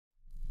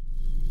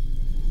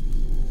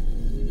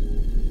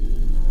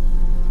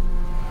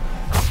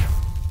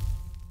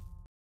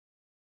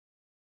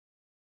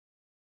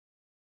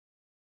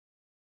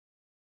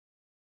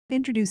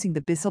Introducing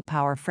the Bissell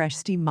Power Fresh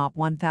Steam Mop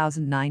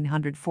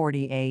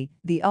 1940A,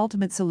 the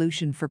ultimate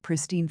solution for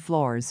pristine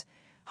floors.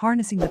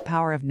 Harnessing the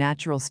power of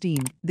natural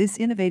steam, this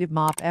innovative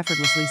mop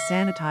effortlessly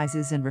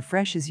sanitizes and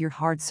refreshes your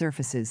hard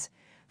surfaces.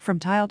 From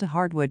tile to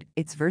hardwood,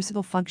 its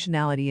versatile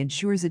functionality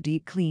ensures a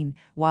deep clean,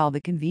 while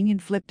the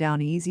convenient flip-down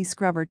easy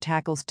scrubber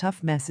tackles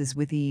tough messes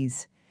with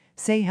ease.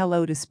 Say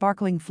hello to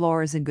sparkling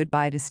floors and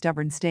goodbye to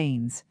stubborn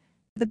stains.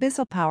 The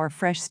Bissell Power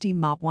Fresh Steam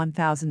Mop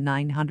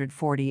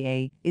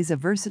 1940A is a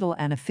versatile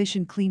and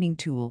efficient cleaning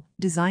tool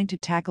designed to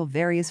tackle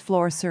various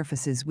floor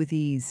surfaces with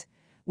ease.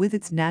 With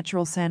its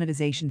natural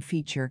sanitization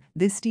feature,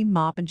 this steam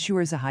mop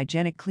ensures a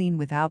hygienic clean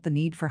without the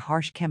need for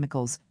harsh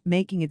chemicals,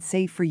 making it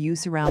safe for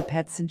use around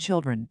pets and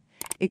children.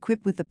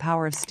 Equipped with the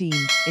power of steam,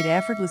 it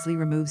effortlessly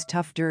removes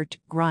tough dirt,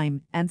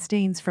 grime, and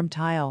stains from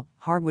tile,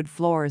 hardwood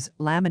floors,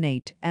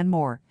 laminate, and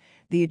more.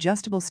 The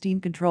adjustable steam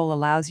control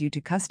allows you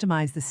to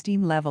customize the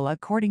steam level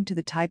according to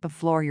the type of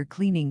floor you're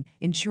cleaning,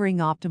 ensuring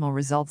optimal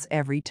results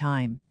every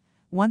time.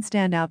 One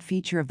standout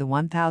feature of the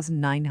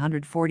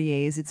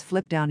 1940A is its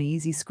flip-down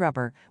easy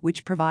scrubber,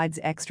 which provides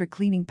extra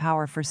cleaning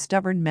power for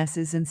stubborn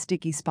messes and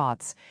sticky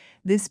spots.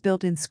 This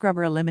built-in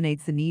scrubber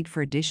eliminates the need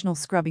for additional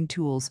scrubbing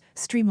tools,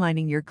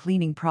 streamlining your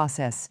cleaning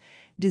process.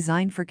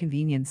 Designed for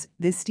convenience,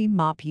 this steam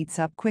mop heats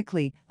up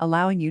quickly,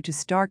 allowing you to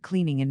start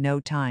cleaning in no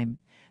time.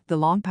 The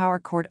long power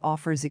cord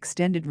offers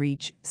extended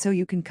reach, so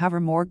you can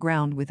cover more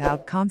ground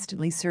without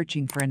constantly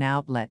searching for an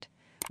outlet.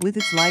 With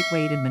its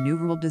lightweight and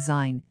maneuverable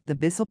design, the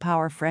Bissell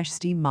Power Fresh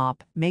Steam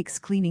Mop makes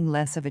cleaning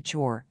less of a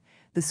chore.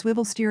 The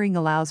swivel steering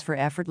allows for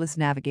effortless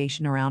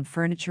navigation around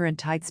furniture and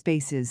tight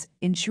spaces,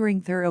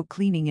 ensuring thorough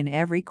cleaning in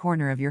every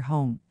corner of your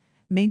home.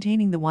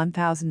 Maintaining the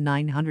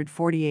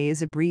 1940A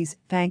is a breeze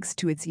thanks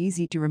to its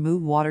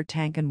easy-to-remove water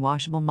tank and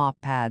washable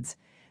mop pads.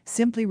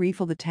 Simply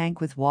refill the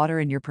tank with water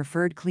in your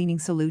preferred cleaning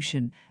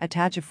solution,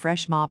 attach a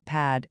fresh mop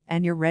pad,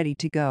 and you're ready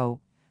to go.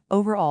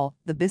 Overall,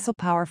 the Bissell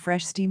Power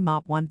Fresh Steam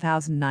Mop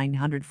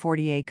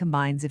 1940A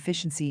combines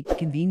efficiency,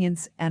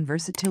 convenience, and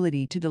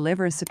versatility to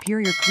deliver a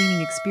superior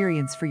cleaning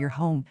experience for your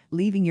home,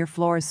 leaving your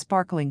floors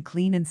sparkling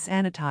clean and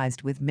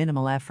sanitized with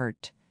minimal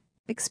effort.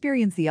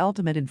 Experience the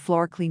ultimate in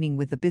floor cleaning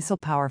with the Bissell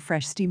Power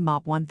Fresh Steam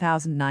Mop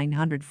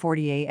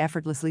 1940A.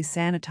 Effortlessly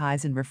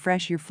sanitize and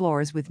refresh your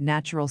floors with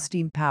natural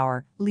steam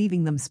power,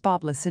 leaving them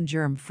spotless and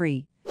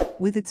germ-free.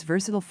 With its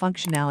versatile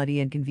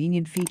functionality and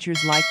convenient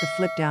features like the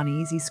flip-down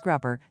easy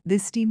scrubber,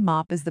 this steam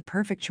mop is the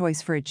perfect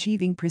choice for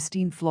achieving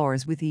pristine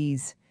floors with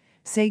ease.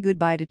 Say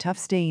goodbye to tough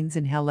stains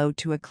and hello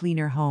to a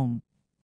cleaner home.